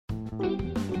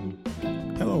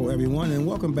everyone, and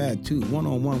welcome back to One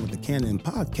on One with the Canon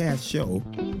podcast show,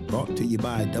 brought to you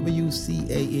by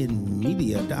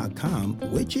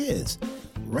WCANmedia.com, which is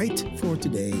right for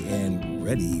today and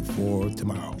ready for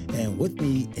tomorrow. And with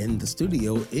me in the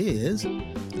studio is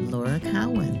Laura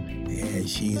Cowan. And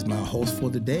she's my host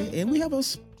for today. And we have a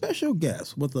special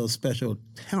guest with a special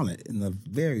talent in a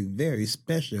very, very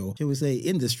special, shall we say,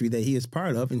 industry that he is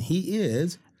part of. And he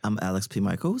is... I'm Alex P.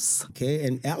 Michaels. Okay,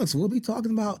 and Alex, we'll be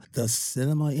talking about the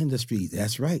cinema industry.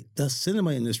 That's right, the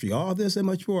cinema industry. All this and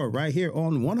much more right here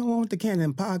on One on One with the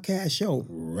Canon podcast show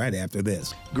right after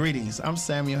this. Greetings, I'm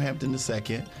Samuel Hampton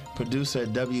II, producer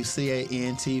at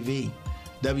WCAN-TV.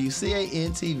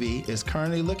 WCAN-TV is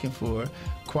currently looking for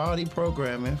quality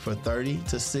programming for 30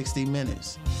 to 60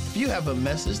 minutes. If you have a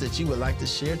message that you would like to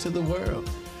share to the world,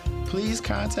 please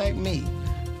contact me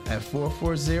at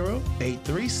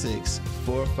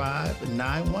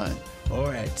 440-836-4591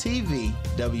 or at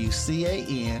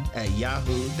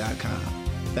tvwcan@yahoo.com.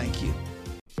 Thank you.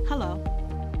 Hello,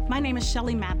 my name is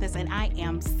Shelly Mathis and I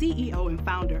am CEO and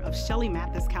founder of Shelly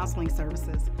Mathis Counseling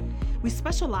Services. We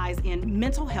specialize in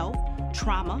mental health,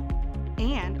 trauma,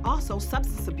 and also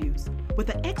substance abuse with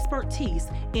an expertise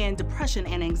in depression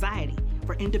and anxiety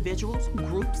for individuals,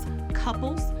 groups,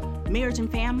 couples, marriage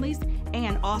and families,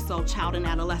 and also child and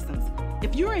adolescents.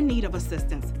 If you're in need of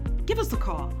assistance, give us a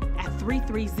call at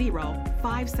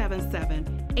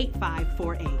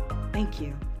 330-577-8548. Thank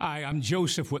you. Hi, I'm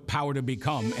Joseph with Power to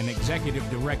Become, an executive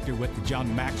director with the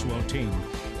John Maxwell team,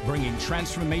 bringing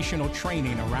transformational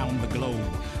training around the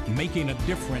globe, making a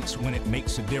difference when it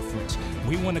makes a difference.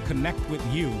 We want to connect with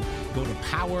you. Go to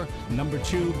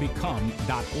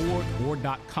power2become.org or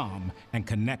 .com and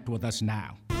connect with us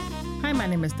now. Hi, my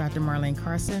name is Dr. Marlene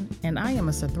Carson, and I am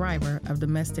a survivor of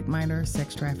domestic minor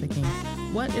sex trafficking.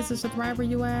 What is a survivor,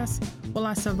 you ask? Well,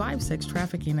 I survived sex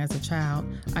trafficking as a child.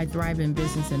 I thrive in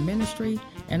business and ministry,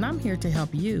 and I'm here to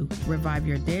help you revive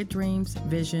your dead dreams,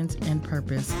 visions, and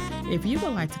purpose. If you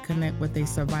would like to connect with a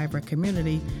survivor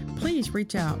community, please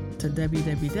reach out to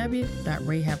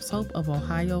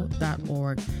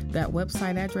www.rahabshopeofohio.org. That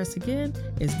website address again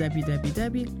is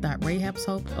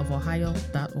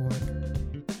www.rahabshopeofohio.org.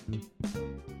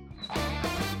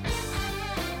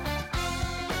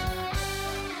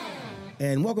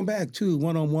 And welcome back to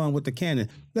One on One with the Canon.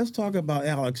 Let's talk about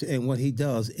Alex and what he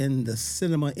does in the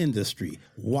cinema industry.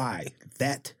 Why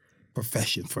that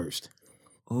profession first?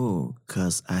 Oh,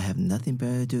 because I have nothing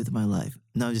better to do with my life.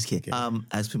 No, I'm just kidding. Okay.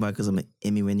 As because I'm an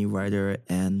Emmy-winning writer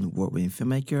and award-winning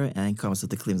filmmaker and comes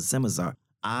with the Cleveland Cinema Czar.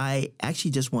 I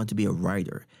actually just wanted to be a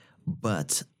writer,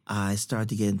 but I started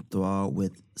to get enthralled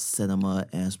with cinema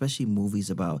and especially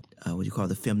movies about what you call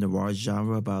the film noir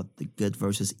genre, about the good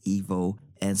versus evil.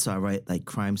 And so I write like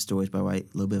crime stories, but I write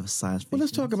a little bit of science fiction. Well,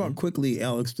 let's talk about quickly,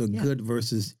 Alex, the good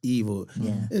versus evil.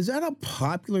 Yeah. Is that a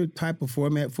popular type of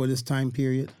format for this time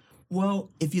period?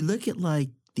 Well, if you look at like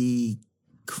the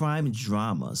crime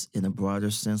dramas in a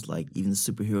broader sense, like even the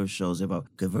superhero shows about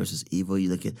good versus evil, you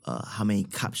look at how many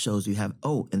cop shows you have.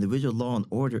 Oh, and the original Law and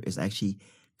Order is actually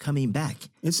coming back.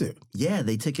 Is it? Yeah,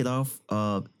 they took it off.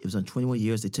 It was on 21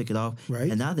 years. They took it off.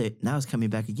 Right. And now it's coming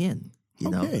back again,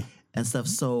 you know, and stuff.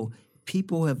 So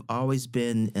people have always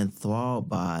been enthralled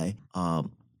by,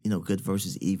 good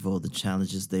versus evil, the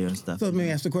challenges there and stuff. So let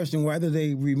me ask the question, why did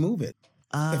they remove it,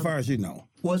 as far as you know?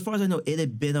 Well, as far as I know, it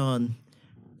had been on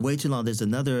way too long. There's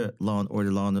another Law and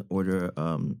Order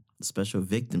Special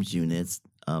Victims Units,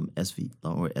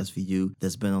 SVU,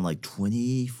 that's been on like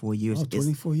 24 years. Oh,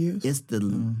 24 years? It's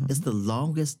the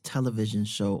longest television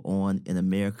show on in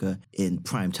America in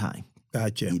prime time.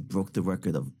 Gotcha. He broke the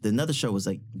record of another show was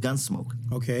like Gunsmoke.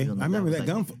 Okay, I remember that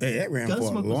that ran for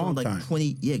a long time.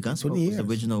 Gunsmoke was the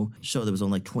original show that was on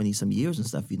like 20 some years and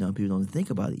stuff. You know, people don't even think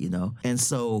about it. You know, and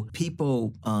so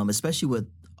people, especially with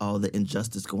all the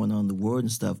injustice going on in the world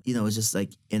and stuff, you know, it's just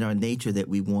like in our nature that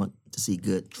we want to see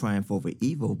good triumph over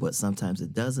evil, but sometimes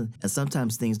it doesn't. And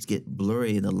sometimes things get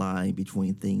blurry in the line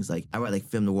between things. Like I write like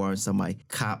film noir and some of my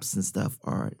cops and stuff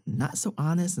are not so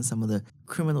honest and some of the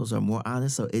criminals are more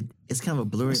honest. So it's kind of a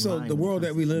blurry line. So the world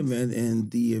that we live in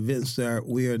and the events that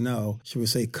we are now, should we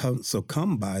say,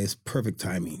 come by is perfect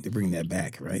timing to bring that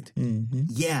back, right? Mm-hmm.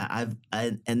 Yeah,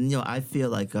 I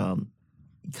feel like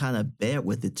kind of bad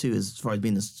with it too, as far as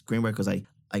being a screenwriter, because I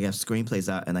got screenplays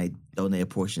out and I donate a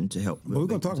portion to help. Well, we're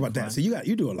going to talk about that. So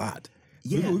you do a lot.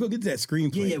 Yeah. We're going to get to that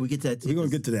screenplay. Yeah, we get to that. We're going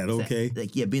to get to that, okay?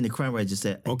 Being a crime writer just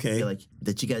said, okay, I feel like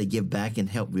that you got to give back and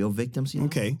help real victims. You know?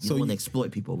 Okay. You don't want to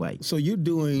exploit people, right? So you're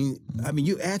doing,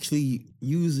 you're actually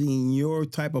using your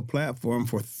type of platform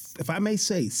for, if I may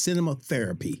say, cinema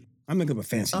therapy. I'm making up a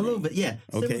fancy name. A little bit, yeah.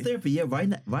 Okay. Cinema therapy, yeah,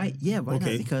 right, yeah, right.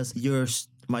 Okay. Now, because you're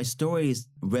my stories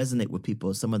resonate with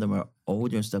people. Some of them are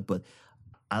older and stuff, but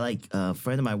I like a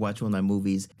friend of mine watched one of my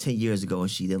movies 10 years ago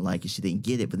and she didn't like it. She didn't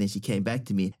get it. But then she came back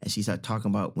to me and she started talking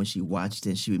about when she watched it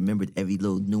and she remembered every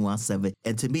little nuance of it.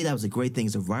 And to me, that was a great thing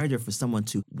as a writer for someone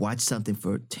to watch something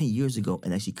for 10 years ago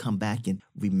and actually come back and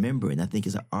remember. And I think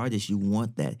as an artist, you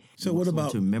want that. So what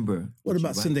about to remember? What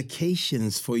about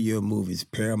syndications for your movies?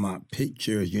 Paramount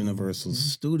Pictures, Universal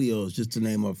Studios, just to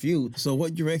name a few. So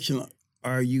what direction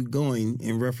are you going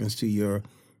in reference to your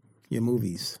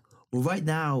movies? Well, right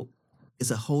now, it's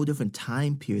a whole different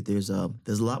time period. There's a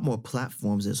lot more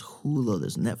platforms. There's Hulu,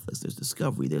 there's Netflix, there's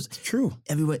Discovery, there's true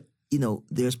everywhere.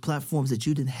 There's platforms that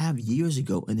you didn't have years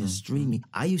ago, and they're streaming.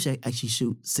 I used to actually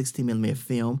shoot 16mm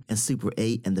film and Super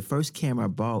 8, and the first camera I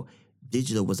bought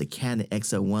digital was a Canon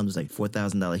XL1. It was like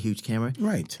 $4,000 huge camera.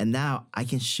 Right. And now I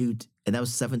can shoot, and that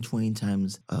was 720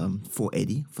 times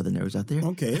 480 for the nerds out there.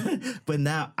 Okay. But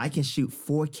now I can shoot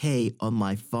 4K on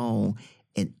my phone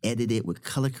and edit it with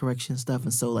color correction stuff.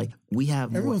 And so, like, we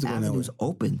have more avenues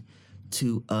open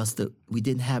to us that we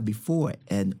didn't have before,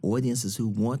 and audiences who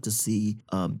want to see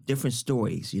different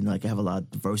stories. Like I have a lot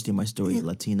of diversity in my stories,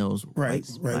 Latinos,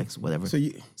 whites, blacks, whatever.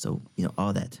 So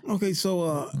all that. Okay,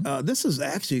 so this is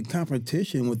actually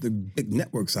competition with the big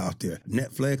networks out there,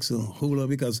 Netflix and Hulu,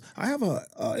 because I have a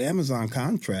Amazon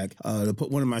contract to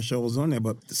put one of my shows on there,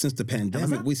 but since the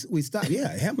pandemic, we stopped.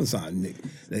 Yeah, Amazon.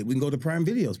 We can go to Prime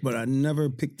Videos, but I never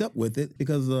picked up with it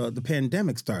because the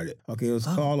pandemic started. Okay, it was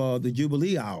called the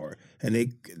Jubilee Hour. And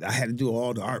I had to do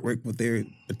all the artwork with their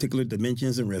particular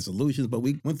dimensions and resolutions, but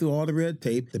we went through all the red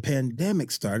tape. The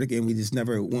pandemic started, and we just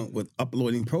never went with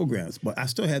uploading programs. But I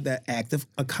still had that active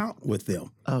account with them.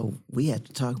 Oh, we have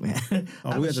to talk, man.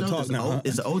 We have to talk now.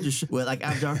 It's an older show. Well, like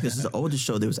After Darkness is an older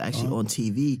show that was actually on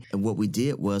TV. And what we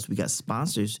did was we got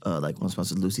sponsors, like one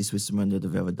sponsor, Lucy Switzerlander, the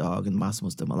Velvet Dog, and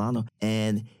Massimo de Milano.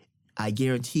 And I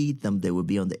guaranteed them they would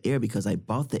be on the air because I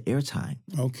bought the airtime.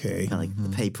 Okay. Kind of like the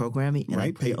paid programming. And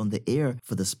I put on the air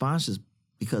for the sponsors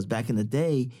because back in the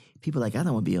day, people were like, I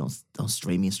don't want to be on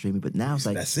streaming. But now it's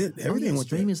like, that's it. Everything with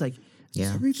streaming is like,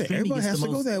 everything. Everybody has to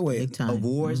go that way.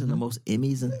 Awards and the most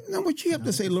Emmys. And now, what you have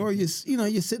to say, Laura, you're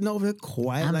sitting over there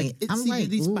quiet. I'm like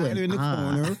spider in the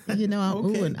corner.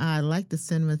 I'm I like the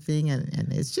cinema thing,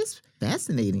 and it's just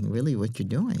fascinating, really, what you're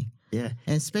doing. Yeah.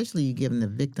 And especially you giving the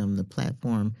victim the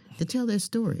platform to tell their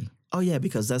story. Oh, yeah,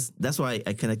 because that's why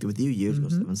I connected with you years ago,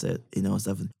 Stephen said, and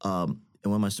stuff. And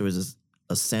one of my stories is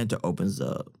a center opens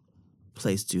a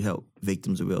place to help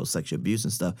victims of real sexual abuse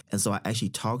and stuff. And so I actually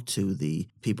talked to the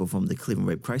people from the Cleveland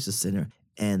Rape Crisis Center,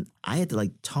 and I had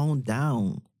to tone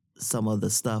down some of the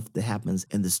stuff that happens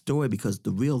in the story because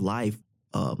the real life,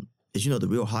 as you know, the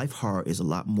real life horror is a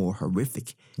lot more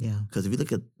horrific. Yeah. Because if you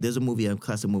look at, there's a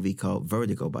classic movie called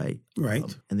Vertigo by... Right.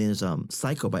 And then there's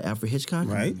Psycho by Alfred Hitchcock.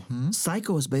 Right. Mm-hmm.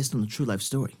 Psycho is based on a true life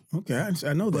story. Okay,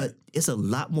 I know that. But it's a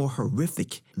lot more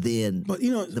horrific than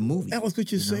the movie. That was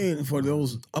what you're saying for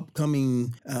those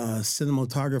upcoming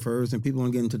cinematographers and people who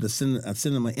get into the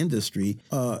cinema industry.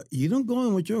 You don't go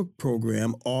in with your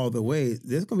program all the way.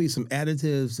 There's going to be some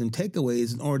additives and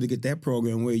takeaways in order to get that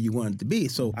program where you want it to be.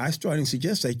 So I strongly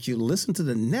suggest that you listen to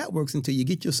the networks until you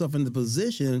get yourself in the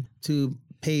position to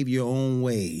pave your own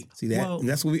way. See that? Well, and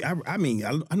that's what I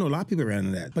know a lot of people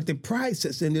around that. But the pride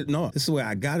sets in it. No, this is the way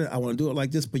I got it. I want to do it like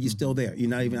this, but you're still there.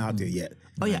 You're not even out there yet.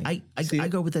 Oh, yeah. I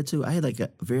go with that, too. I had a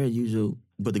very unusual,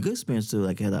 but the good experience, too.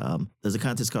 There's a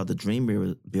contest called the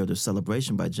Dream Builder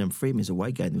Celebration by Jim Freeman. He's a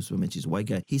white guy. He's a white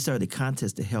guy. He started a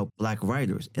contest to help Black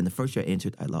writers. And the first year I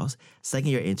entered, I lost.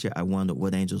 Second year I entered, I won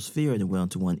What Angels Fear and went on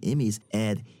to win Emmys.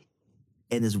 And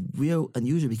it's real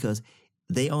unusual because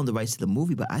they own the rights to the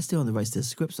movie, but I still own the rights to the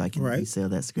script, so I can resell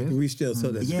that script. We still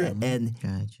sell that script. Yeah, and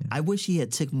I wish he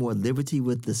had took more liberty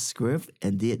with the script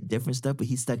and did different stuff, but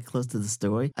he stuck close to the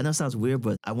story. I know it sounds weird,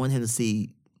 but I want him to see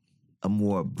a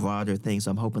more broader thing,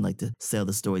 so I'm hoping to sell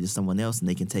the story to someone else and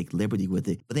they can take liberty with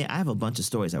it. But then I have a bunch of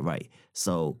stories I write.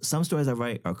 So some stories I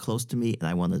write are close to me and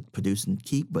I want to produce and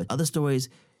keep, but other stories,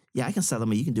 yeah, I can sell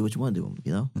them, and you can do what you want to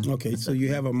do them, Okay, so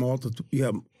you have a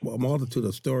multitude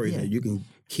of stories that you can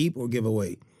keep or give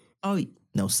away. Oh,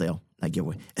 no, sell, not give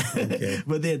away. Okay.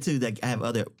 But then, too, I have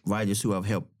other writers who have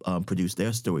helped produce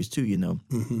their stories, too,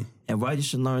 Mm-hmm. And writers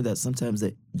should learn that sometimes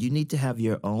that you need to have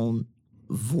your own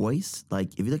voice.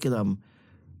 Like, if you look at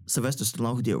Sylvester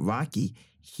Stallone, who did Rocky,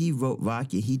 he wrote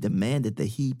Rocky. He demanded that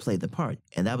he play the part,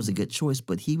 and that was a good choice,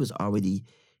 but he was already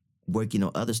working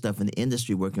on other stuff in the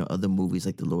industry, working on other movies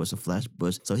like Dolores and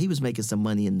Flatbush. So he was making some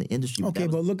money in the industry. Okay,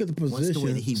 but look at the position. One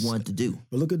story that he wanted to do.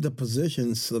 But look at the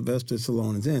position Sylvester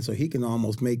Stallone is in, so he can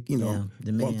almost make,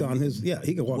 walk down his,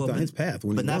 he can walk down his path.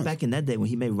 But not back in that day when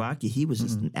he made Rocky, he was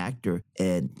just an actor,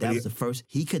 and that was the first,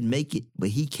 he could make it, but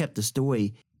he kept the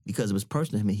story because it was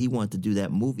personal to him, and he wanted to do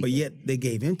that movie. But yet they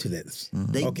gave into this.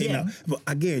 Now, but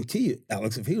I guarantee you,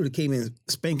 Alex, if he would have came in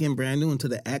spanking brand new into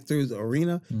the actors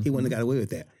arena, he wouldn't have got away with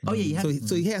that. Oh yeah,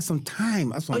 so he had some time.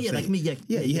 That's what I'm saying. Like me,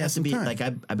 you have to be time. like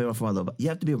I've been around for a little bit. You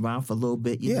have to be around for a little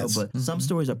bit, you know. But some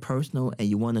stories are personal, and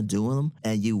you want to do them,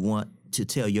 and you want to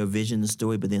tell your vision of the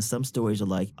story. But then some stories are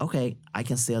like, okay, I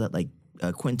can sell that. Like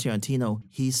Quentin Tarantino,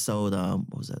 he sold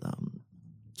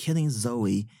Killing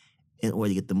Zoe in order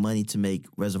to get the money to make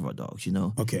Reservoir Dogs, you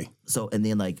know? Okay. So, and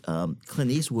then like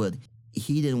Clint Eastwood,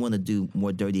 he didn't want to do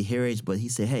more Dirty Harrys, but he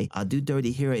said, hey, I'll do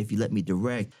Dirty Harry if you let me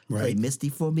direct. Play Misty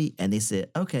for me. And they said,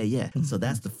 okay, yeah. So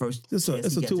that's the first. It's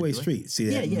a two-way street. See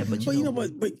that? Yeah. But you know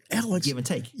what? But Alex, give and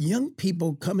take. Young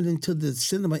people coming into the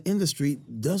cinema industry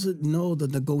doesn't know the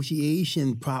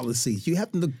negotiation policies. You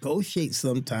have to negotiate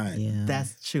sometimes. Yeah.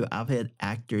 That's true. I've had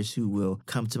actors who will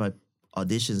come to my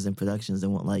auditions and productions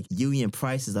and want like union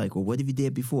prices. Like, well, what have you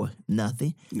did before?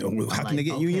 Nothing. How can they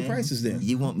get union prices then?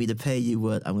 You want me to pay you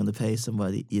what I'm going to pay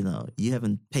somebody? You know, you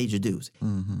haven't paid your dues.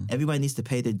 Everybody needs to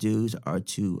pay their dues or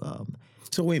to.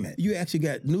 So wait a minute. You actually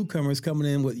got newcomers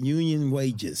coming in with union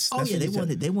wages. Oh yeah,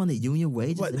 they wanted union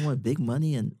wages. What? They wanted big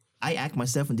money, and I act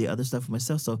myself and did other stuff for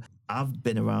myself. So I've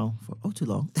been around for too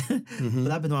long, but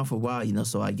I've been around for a while. You know,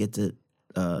 so I get to.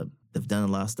 They've done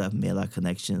a lot of stuff, made a lot of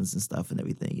connections and stuff and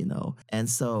everything, you know. And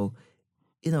so,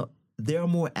 you know, there are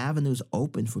more avenues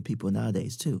open for people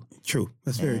nowadays, too. True.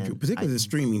 That's very true. Particularly the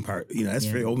streaming part. You know, that's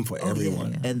very open for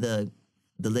everyone. Yeah. And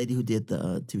the lady who did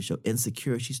the TV show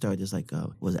Insecure, she started as like,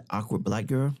 was it Awkward Black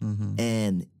Girl?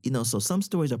 And, you know, so some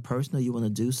stories are personal you want to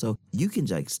do. So you can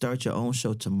like start your own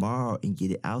show tomorrow and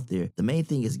get it out there. The main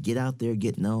thing is get out there,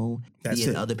 get known, be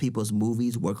in other people's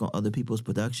movies, work on other people's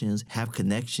productions, have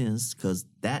connections, because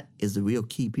that is the real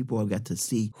key. People have got to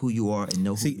see who you are and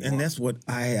know who you are. And that's what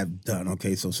I have done.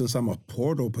 Okay, so since I'm a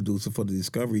portal producer for the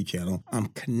Discovery Channel, I'm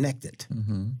connected.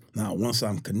 Now, once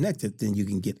I'm connected, then you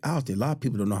can get out there. A lot of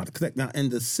people don't know how to connect. Now, in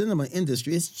the cinema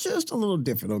industry, it's just a little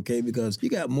different, okay, because you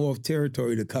got more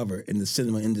territory to cover in the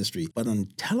cinema industry. But on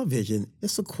television,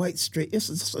 it's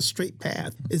just a straight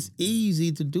path. It's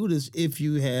easy to do this if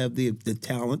you have the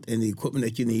talent and the equipment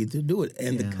that you need to do it,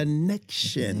 and the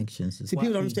connection. See, people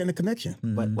don't understand the connection.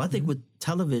 But what I think with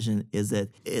television is that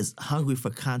it's hungry for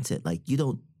content. Like you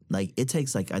don't like it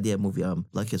takes like I did a movie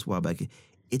Luckiest while back.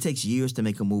 It takes years to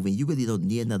make a movie. You really don't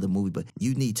need another movie, but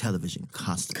you need television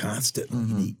constantly.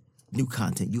 You need new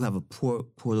content. You have a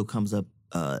portal comes up.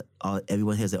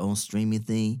 Everyone has their own streaming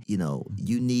thing. You know,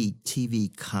 you need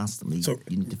TV constantly. So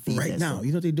you need to feed right that now, stuff.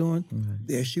 you know what they're doing?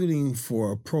 They're shooting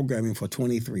for programming for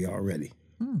 23 already.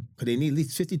 Because they need at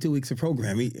least 52 weeks of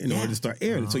programming in order to start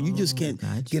airing. So you just can't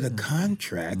get a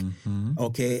contract,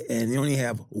 okay, and you only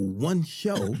have one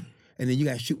show. And then you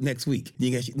got to shoot next week.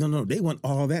 You got no. They want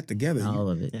all that together. All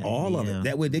of it. All of it.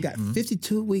 That way they got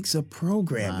 52 weeks of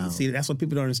programming. Wow. See, that's what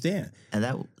people don't understand. And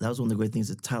that was one of the great things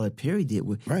that Tyler Perry did.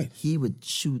 He would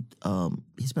shoot.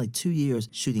 He spent like 2 years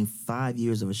shooting 5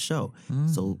 years of a show.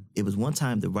 So it was one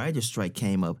time the writer's strike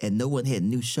came up, and no one had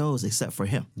new shows except for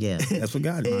him. Yeah, that's what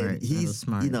got him. He's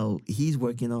smart. You know, he's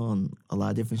working on a lot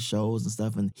of different shows and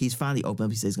stuff, and he's finally opened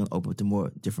up. He says he's going to open up to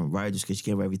more different writers because you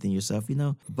can't write everything yourself. You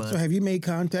know. But so have you made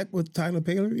contact with Tyler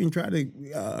Perry and try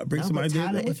to bring some ideas?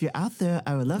 Tyler, if you're out there,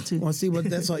 I would love to. Well, see, but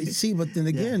that's all. See, but then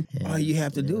again, all you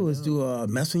have to do is do a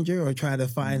messenger or try to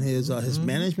find his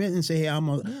management and say, "Hey, I'm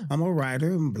a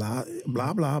writer and blah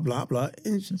blah blah blah blah."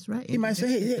 And that's right. He might say,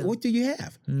 "Hey, what do you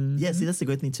have?" Yeah, see, that's the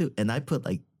great thing too. And I put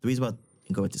like the reason about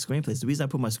going to screenplays. The reason I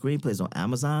put my screenplays on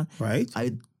Amazon, right?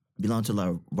 I belong to a lot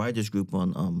of writers group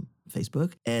on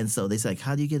Facebook, and so they say, like,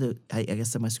 "How do you get I guess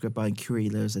send my script out and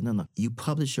curate letters?" And no, you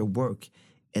publish your work.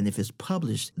 And if it's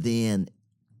published, then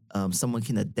someone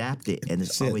can adapt it, and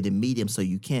it's already the medium, so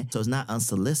you can't. So it's not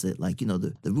unsolicited. Like, you know,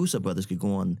 the Russo brothers could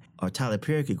go on, or Tyler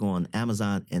Perry could go on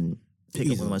Amazon and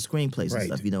pick up one of my screenplays and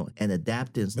stuff, you know, and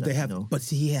adapt it and stuff. But they have, you know. but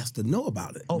see, he has to know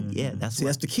about it. Oh yeah, that's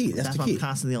the key. That's the why key. I'm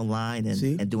constantly online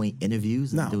and doing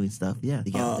interviews and doing stuff. Yeah,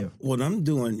 to get out there. What I'm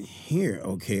doing here,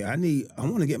 okay, I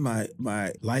want to get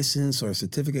my license or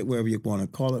certificate, whatever you want to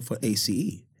call it, for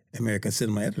ACE. American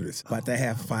Cinema Editors, but I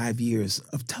have 5 years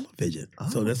of television.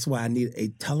 So that's why I need a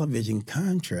television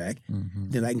contract.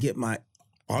 Then I can get my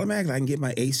automatically I can get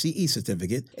my ACE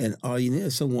certificate, and all you need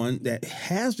is someone that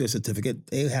has their certificate.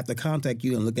 They have to contact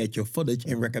you and look at your footage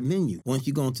and recommend you. Once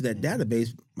you go into that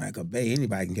database, Michael Bay,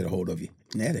 anybody can get a hold of you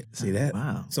and edit. See that?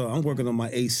 Wow. So I'm working on my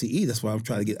ACE. That's why I'm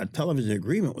trying to get a television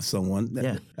agreement with someone.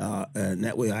 That, and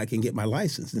that way I can get my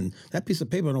license. And that piece of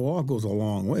paper on the wall goes a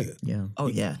long way. Yeah. Oh,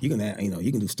 yeah. You can,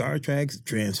 you can do Star Trek,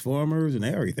 Transformers, and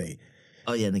everything.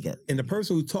 Oh, yeah. And the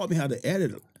person who taught me how to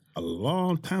edit a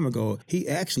long time ago, he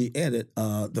actually edited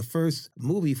the first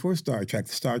movie for Star Trek,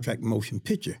 the Star Trek motion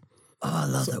picture. Oh, I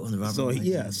love that one.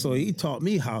 Robert So he taught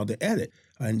me how to edit,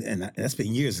 and that's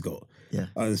been years ago.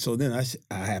 Yeah. So then I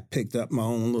had picked up my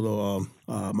own little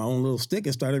stick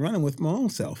and started running with my own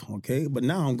self. Okay, but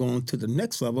now I'm going to the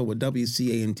next level with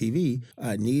WCAN TV.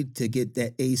 I need to get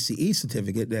that ACE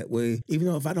certificate. That way, even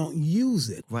though if I don't use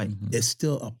it, it's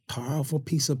still a powerful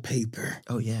piece of paper.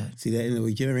 Oh yeah. See that, and it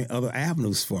will generate other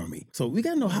avenues for me. So we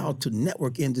got to know how to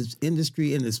network in this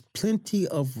industry, and there's plenty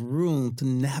of room to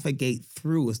navigate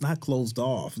through. It's not closed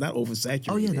off, not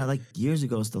oversaturated. Oh yeah, now like years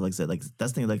ago, stuff like that. Like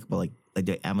that's the thing like about like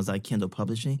the Amazon Kindle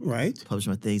publishing, right?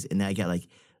 Publishing my things, and now I got like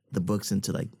the books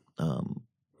into like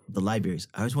the libraries.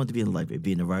 I always wanted to be in the library,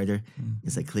 being a writer.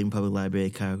 It's like Cleveland Public Library,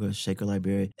 Cuyahoga Shaker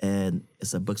Library, and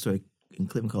it's a bookstore in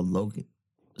Cleveland called Logan.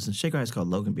 It's in Shaker Heights called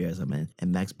Loganberry, as I'm in,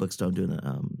 and Max Bookstore. I'm doing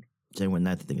a January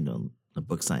 9th, I think I'm doing a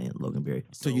book signing at Loganberry.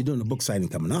 So you're doing a book signing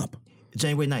coming up?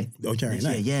 January 9th. Oh, January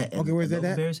 9th. Yeah. Okay, where's that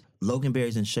at?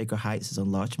 Loganberry's in Shaker Heights. Is on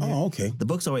Larchmere. Oh, okay. The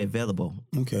book's already available.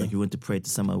 Okay. Like you went to Parade to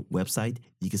Summer website,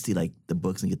 you can see like the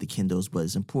books and get the Kindles, but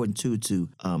it's important too to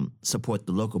support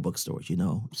the local bookstores, you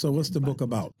know. So what's the book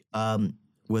about?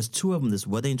 Was two of them. This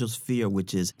What Angels Fear,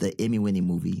 which is the Emmy-winning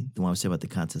movie, the one I was saying about the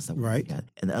contest that we got.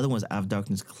 And the other one's Out of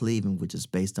Darkness, Cleveland, which is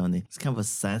based on it's kind of a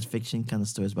science fiction kind of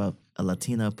story. It's about a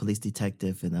Latina police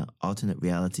detective in an alternate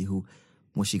reality who,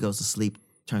 when she goes to sleep,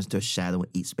 turns into a shadow and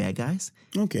eats bad guys.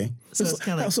 Okay, so it's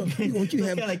kind of like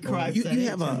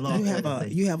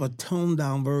you have a toned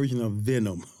down version of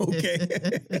Venom. Okay,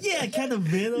 yeah, kind of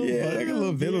Venom. Yeah, like a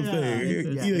little Venom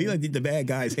thing. You like the bad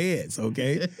guys' heads.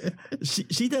 Okay,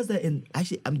 she does that in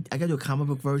actually. I got to do a comic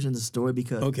book version of the story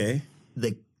because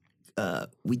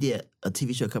we did a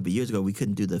TV show a couple of years ago. We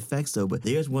couldn't do the effects though, but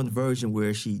there's one version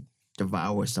where she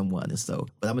devour someone, and so.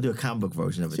 But I'm gonna do a comic book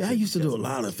version of it. See, I used to do a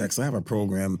lot of effects. I have a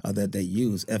program that they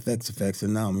use FX effects,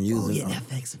 and now I'm using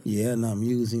FX. Yeah, now I'm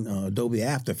using Adobe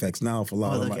After Effects now for a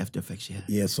lot of my After Effects.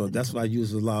 Yeah, so that's what I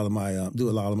use a lot of my do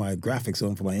a lot of my graphics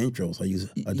on for my intros. I use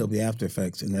Adobe After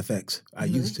Effects and FX. I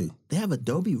used to. They have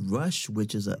Adobe Rush,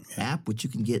 which is an app which you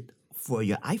can get for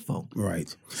your iPhone.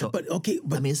 Right. So, but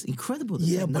I mean, it's incredible.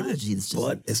 The technology.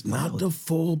 But it's not the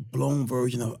full blown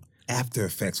version of After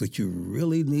Effects, which you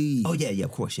really need. Oh, yeah,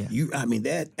 of course, yeah.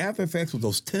 That After Effects with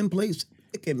those templates,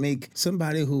 it can make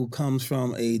somebody who comes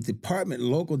from a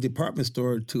local department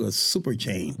store to a super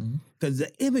chain. Because the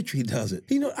imagery does it.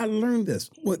 I learned this.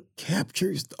 What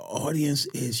captures the audience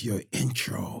is your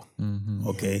intro.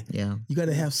 Okay? Yeah. You got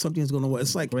to have something that's going to work.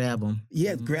 It's like... Grab them.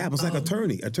 Yeah, grab them. It's like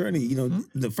Attorney,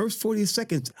 the first 40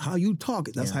 seconds, how you talk,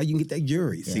 that's how you can get that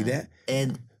jury. Yeah. See that?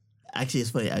 And actually,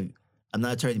 it's funny. I'm not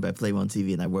an attorney, but I play on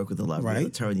TV, and I work with a lot of real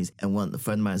attorneys. And one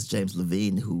friend of mine is James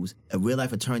Levine, who's a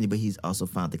real-life attorney, but he's also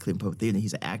founded the Cleveland Public Theater.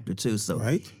 He's an actor, too. So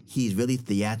he's really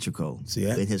theatrical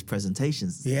in his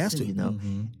presentations. He has to.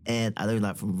 And I learned a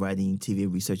lot from writing TV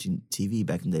and researching TV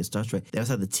back in the day, Star Trek. They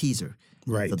also have the teaser.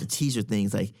 Right. So the teaser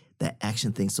things, like the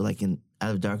action things. So like in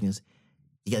Out of Darkness,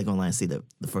 you got to go online and see the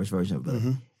first version of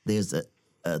it. There's a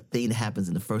thing that happens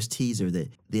in the first teaser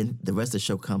that then the rest of the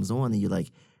show comes on, and you're like,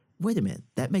 wait a minute,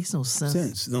 that makes no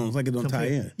sense. No, it's like it don't tie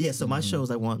in. Yeah, so my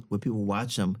shows, I want when people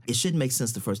watch them, it shouldn't make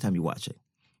sense the first time you watch it.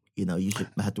 You should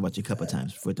have to watch it a couple of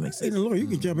times for it to make sense. Hey, Laura, you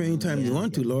can jump in anytime you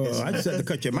want to, Laura. I just have to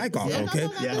cut your mic off, okay?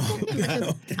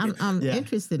 I'm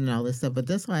interested in all this stuff, but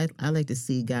that's why I like to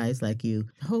see guys like you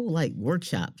hold like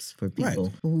workshops for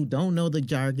people who don't know the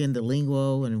jargon, the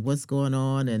lingo, and what's going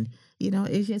on, and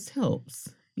it just helps.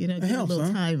 Give a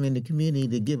little time in the community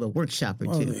to give a workshop or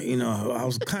two. I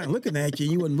was kind of looking at you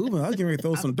and you wasn't moving. I was getting ready to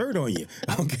throw some dirt on you.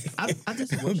 Okay. I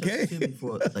just workshop too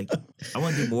before, I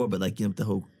want to do more, but the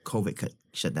whole COVID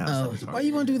shut down. So why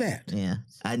you want to do that? Yeah.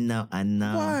 I know.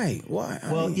 Why?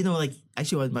 Well,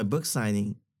 actually, my book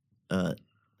signing, in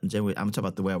January, I'm talking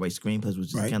about the way I write screenplays,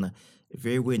 which is kind of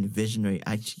very weird and visionary.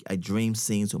 I dream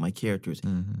scenes with my characters,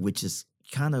 which is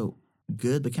kind of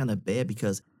good, but kind of bad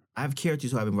because I have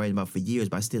characters who I've been writing about for years,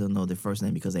 but I still don't know their first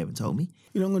name because they haven't told me.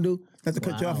 You know what I'm going to do? Not to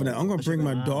cut you off on that. I'm going to bring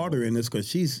my daughter in this because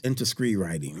she's into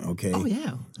screenwriting, okay? Oh,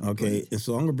 yeah. Okay, Great. and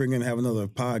so I'm going to bring in and have another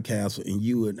podcast, and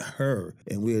you and her,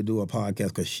 and we'll do a podcast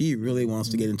because she really wants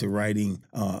to get into writing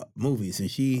movies, and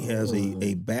she has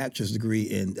a bachelor's degree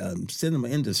in cinema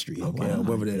industry,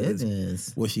 whatever that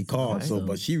is, what she called. So,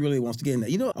 but she really wants to get in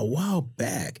that. You know, a while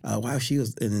back, while she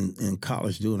was in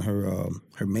college doing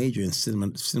her major in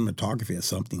cinematography or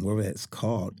something, whatever that's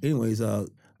called. Anyways, I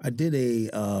did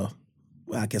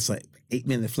I guess like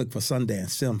 8-minute flick for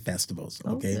Sundance Film Festivals.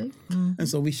 Okay. And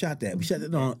so we shot that. We shot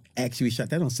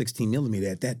that on 16 millimeter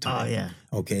at that time. Oh, yeah.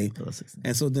 Okay.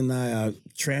 And so then I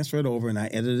transferred over and I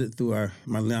edited it through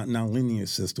my nonlinear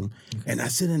system. Okay. And I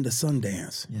sent it into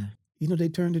Sundance. Yeah. You know, they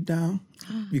turned it down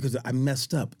because I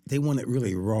messed up. They want it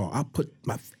really raw. I put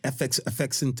my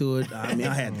effects into it. I mean,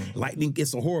 I had lightning.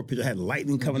 It's a horror picture. I had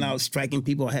lightning coming out, striking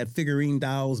people. I had figurine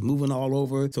dolls moving all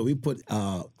over. So we put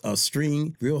a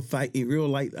string, real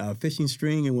light fishing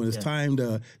string. And when it's time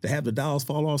to have the dolls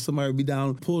fall off, somebody would be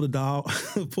down, pull the doll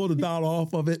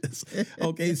off of it.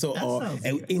 Okay, so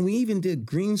and we even did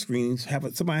green screens.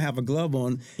 Somebody have a glove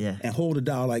on and hold the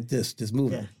doll like this, just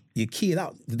moving. Yeah. You key it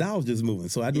out, the doll's just moving.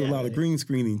 So I do a lot of green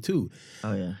screening too.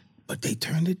 Oh, yeah. But they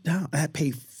turned it down. I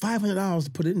paid $500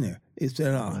 to put it in there. It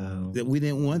said that we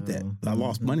didn't want that. I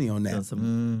lost money on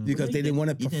that because they didn't want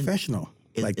it professional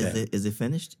like that. Is it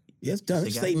finished? Yeah, it's done.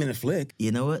 It's an 8-minute flick.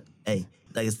 You know what? Hey,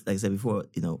 like I said before,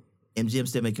 you know, MGM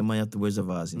still making money off the Wizard of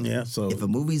Oz. You know? Yeah, so if a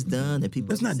movie's done and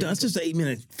people, it's not done. It's just an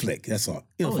 8-minute flick. That's all.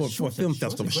 You know, for a film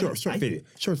festival,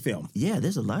 short film. Yeah,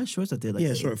 there's a lot of shorts out there.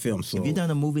 Like short film. So if you've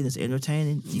done a movie that's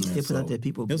entertaining, you can put out there.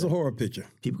 People, it's a horror picture.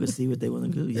 People can see what they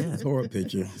want to do. Yeah, it's a horror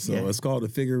picture. So it's called a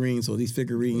figurine. So these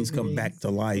figurines come back to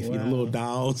life. Wow. You know, little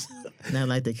dolls. Not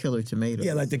like the Killer Tomato.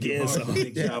 Yeah, like the kids.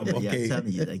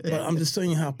 Okay. But I'm just telling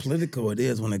you how political it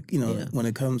is when it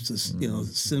comes to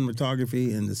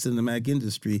cinematography and the cinematic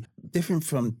industry. Different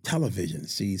from television,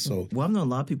 see. So I know a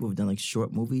lot of people who've done like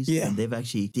short movies. Yeah, and they've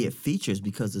actually did features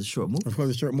because of short movies. Because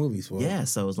of short movies. Well, yeah.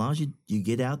 So as long as you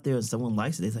get out there and someone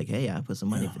likes it, it's like, hey, I put some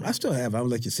money for that. I still have. I'll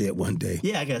let you see it one day.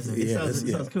 Yeah, I guess it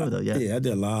sounds cool though. Yeah. Yeah, I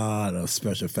did a lot of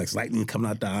special effects, lightning coming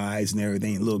out the eyes and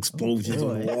everything, little explosions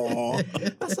on the wall.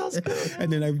 That sounds cool.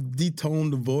 And then I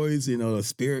detoned the voice. You know, the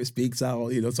spirit speaks out.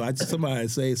 You know, so somebody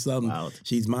say something.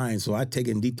 She's mine. So I take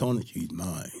it and detone it. She's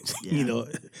mine. Yeah. You know,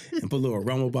 and put a little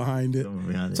rumble behind it.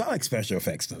 So I like special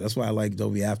effects stuff. That's why I like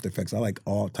Adobe After Effects. I like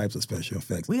all types of special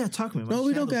effects. We gotta talk about. No,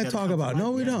 we don't gotta talk about.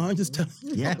 No, we don't. I'm just telling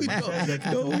you. Yeah, we don't.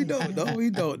 No, we don't. No, we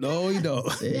don't. No, we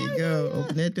don't. There you go.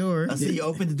 Open that door. I see you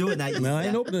open the door now. No, I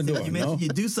ain't open the door. You mentioned you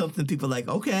do something. People are like,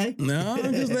 okay. No,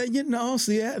 I'm just letting you know.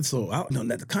 See that? So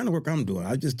the kind of work I'm doing,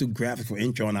 I just do graphics for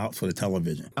intro and out for the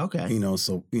television. Okay. You know,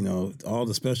 so all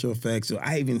the special effects. So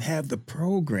I even have the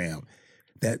program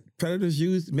that predators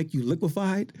use to make you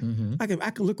liquefied. Mm-hmm. I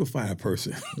can liquefy a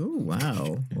person. Oh,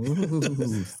 wow.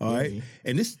 Ooh, all right.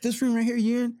 And this room right here,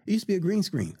 it used to be a green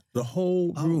screen. The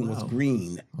whole room was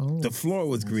green. Oh. The floor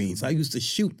was green. So I used to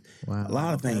shoot a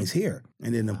lot of things here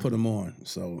and then put them on.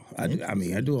 So I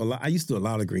do a lot. I used to do a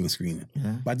lot of green screening.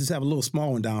 Yeah. But I just have a little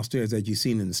small one downstairs that you've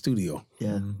seen in the studio.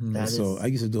 Yeah. Mm-hmm. I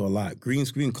used to do a lot. Green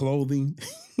screen clothing.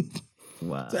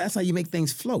 Wow. So that's how you make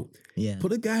things float. Yeah.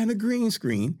 Put a guy in a green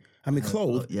screen.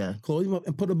 Clothe him up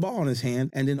and put a ball in his hand,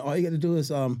 and then all you got to do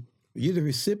is you're the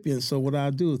recipient. So what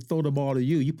I'll do is throw the ball to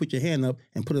you. You put your hand up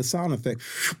and put a sound effect.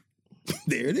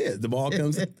 There it is. The ball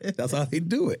comes in. That's how they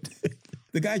do it.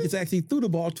 The guy just actually threw the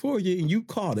ball toward you, and you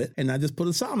caught it, and I just put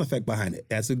a sound effect behind it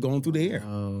as it going through the air.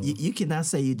 You cannot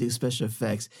say you do special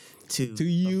effects to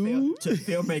you to a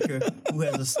filmmaker who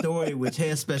has a story which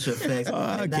has special effects.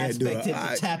 I can't do it.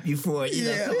 To tap you for it.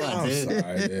 Come on,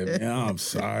 dude. I'm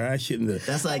sorry. I shouldn't have.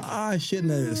 That's like I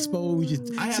shouldn't have exposed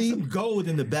you. I have some gold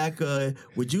in the back.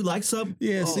 Would you like some?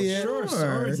 Yeah,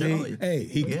 sure. Hey,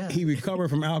 he recovered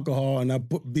from alcohol, and I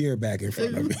put beer back in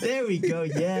front of him. There we go.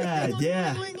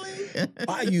 Yeah.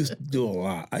 I used to do a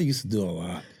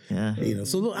lot. Yeah. You know,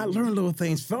 so look, I learned little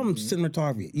things from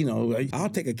cinematography. You know, I'll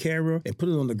take a camera and put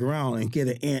it on the ground and get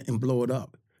an ant and blow it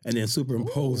up and then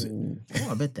superimpose it.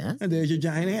 Oh, I bet that. And there's your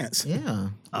giant ants. Yeah.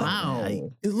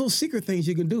 Wow. There's little secret things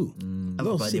you can do. I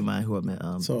have a buddy of mine who I met,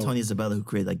 Tony Isabella, who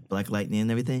created like Black Lightning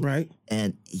and everything. Right.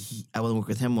 And I want to work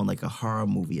with him on like a horror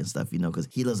movie and stuff, you know, because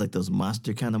he loves like those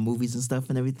monster kind of movies and stuff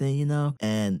and everything, you know.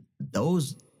 And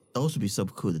those would be so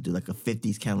cool to do, like a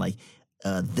 50s kind of like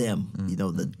Them. You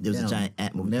know, there was a giant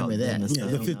ant movie called Them. Yeah,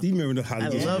 the 50. Remember how I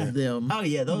love Them. Oh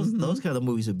yeah, those kind of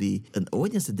movies would be. An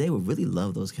audience today would really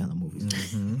love those kind of movies.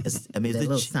 Mm-hmm. I mean,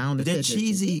 they're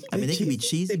cheesy. I mean, they can be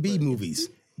cheesy. They B movies.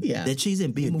 Yeah. They're cheesy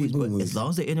and B movies, but as long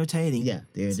as they're entertaining, they're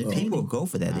entertaining. People go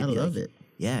for that. I love it.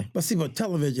 Yeah. But see, but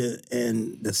television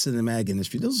and the cinematic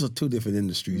industry, those are two different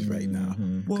industries right now.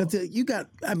 Because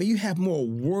you have more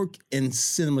work in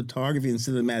cinematography and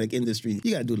cinematic industry.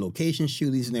 You got to do location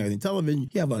shootings and everything. Television,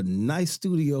 you have a nice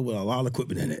studio with a lot of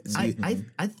equipment in it.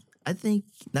 I think,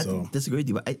 not to disagree with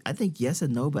you, but I think yes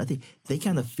and no, but I think they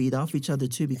kind of feed off each other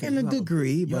too. Because in a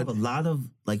degree, you have a lot of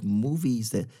like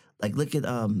movies that, like look at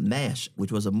MASH,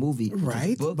 which was a movie,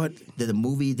 right? Book, but then the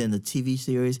movie, then the TV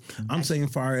series. I'm saying,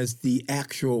 as far as the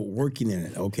actual working in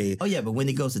it, okay. Oh yeah, but when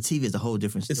it goes to TV, it's a whole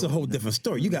different story. It's a whole different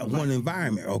story. You got one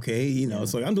environment, okay. You know,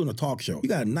 so I'm doing a talk show. You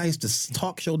got a nice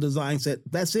talk show design set.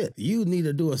 That's it. You need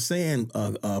to do a sand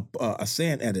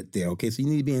edit there, okay. So you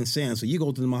need to be in sand. So you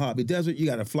go to the Mojave Desert. You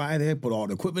got to fly there, put all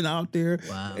the equipment out there,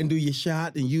 and do your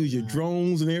shot and use your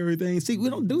drones and everything. See, we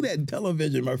don't do that in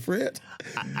television, my friend.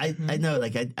 I know,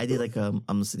 like I did like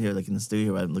I'm sitting here like in the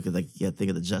studio. I'm looking like think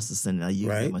of the Justice Center. I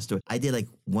use my story. I did like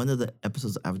one of the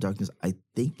episodes of After Darkness. I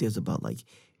think there's about like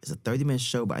it's a 30-minute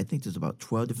show, but I think there's about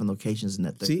 12 different locations in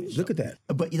that 30-minute show. Look at that.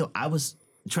 But I was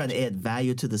trying to add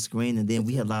value to the screen, and then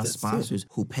we had a lot of sponsors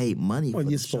who paid money. Well,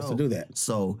 you're supposed to do that.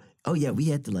 So. Oh yeah, we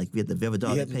had to the Velvet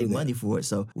Dog to pay money for it,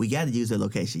 so we got to use their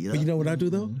location. But you know what I do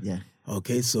though? Yeah.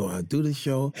 Okay, so I do the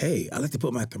show. Hey, I like to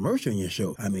put my commercial in your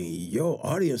show. I mean, your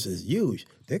audience is huge.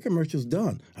 Their commercial's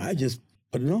done. I just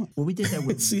put it on. Well, we did that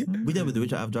with we did with the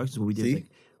Richard After Darkness. Where we did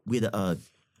we had a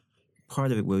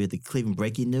part of it where we had the Cleveland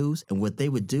Breaking News, and what they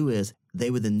would do is they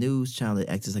were the news channel that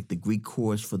acts as like the Greek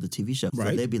chorus for the TV show. Right.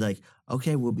 So they'd be like,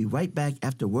 okay, we'll be right back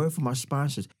after a word from our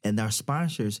sponsors. And our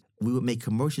sponsors, we would make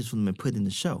commercials for them and put in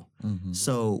the show. Mm-hmm.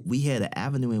 So we had an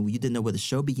avenue and you didn't know where the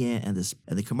show began and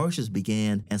the commercials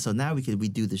began. And so now we could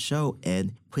redo the show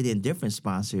and put in different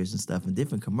sponsors and stuff and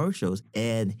different commercials.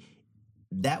 And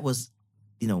that was,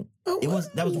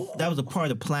 that was a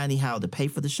part of planning how to pay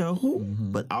for the show.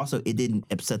 Mm-hmm. But also it didn't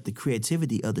upset the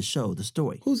creativity of the show, the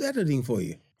story. Who's editing for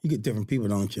you? You get different people,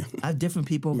 don't you? I have different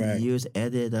people over the years.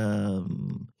 Edit,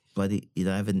 but I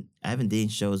haven't done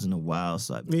shows in a while.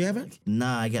 So you haven't?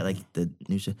 Nah, I got like the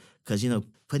new show because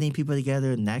putting people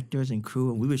together and actors and crew,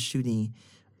 and we were shooting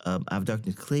After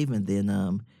Darkness Cleveland.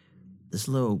 Then this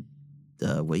little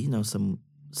some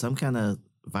kind of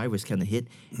virus kind of hit,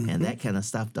 and that kind of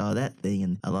stopped all that thing,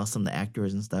 and I lost some of the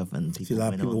actors and stuff, and people a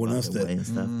lot of people want us to. And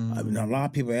stuff. I mean, a lot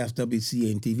of people ask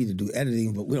WCA and TV to do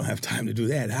editing, but we don't have time to do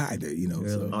that either. Really?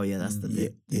 So, oh yeah, that's the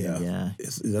thing. Yeah.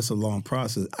 That's a long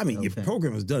process. I mean, your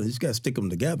program is done. You just got to stick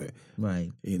them together, right?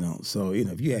 So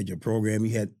if you had your program,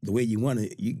 you had the way you want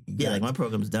it. Like my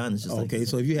program's done. It's just okay.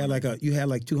 So if you had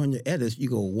like 200 edits, you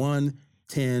go 1,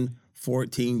 10.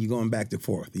 14, you're going back to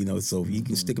 4th, so you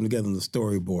can stick them together on the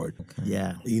storyboard. Okay.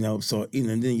 Yeah.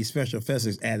 And then your special effects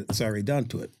is it's already done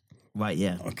to it. Right,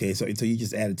 yeah. Okay, so you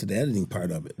just added to the editing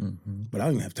part of it. Mm-hmm. But I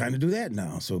don't even have time to do that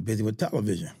now. So busy with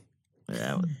television.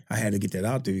 Yeah. I had to get that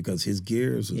out there because his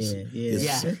gears was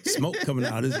smoke coming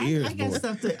out his ears. I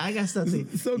got stuff to.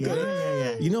 So good.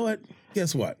 Yeah. You know what?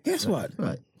 Guess what?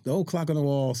 What? The old clock on the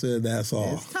wall said that's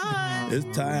all. It's time. It's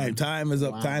time. Time is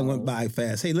up. Wow. Time went by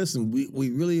fast. Hey, listen, we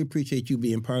really appreciate you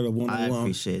being part of One-on-One. I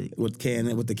appreciate it. With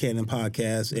the Canon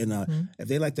podcast. And if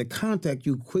they like to contact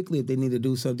you quickly, if they need to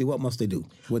do something, what must they do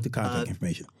with the contact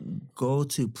information? Go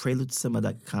to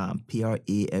PreludeCinema.com,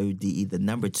 PRELUDE, the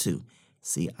number 2,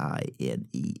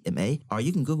 CINEMA. Or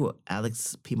you can Google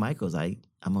Alex P. Michaels. I'm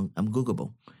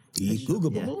Googleable. He's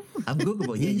Googleable. Yeah. I'm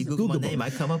Googleable. Yeah, you Google my name, I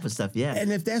come up with stuff. Yeah.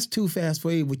 And if that's too fast for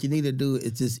you, what you need to do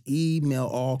is just email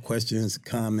all questions,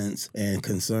 comments, and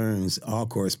concerns, all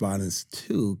correspondence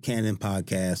to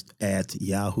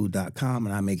canonpodcast@yahoo.com,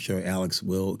 and I make sure Alex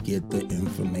will get the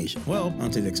information. Well,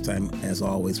 until next time, as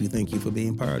always, we thank you for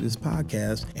being part of this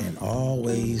podcast, and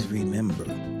always remember,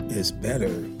 it's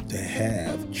better to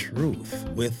have truth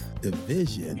with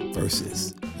division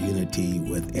versus unity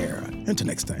with error. Until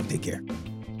next time, take care.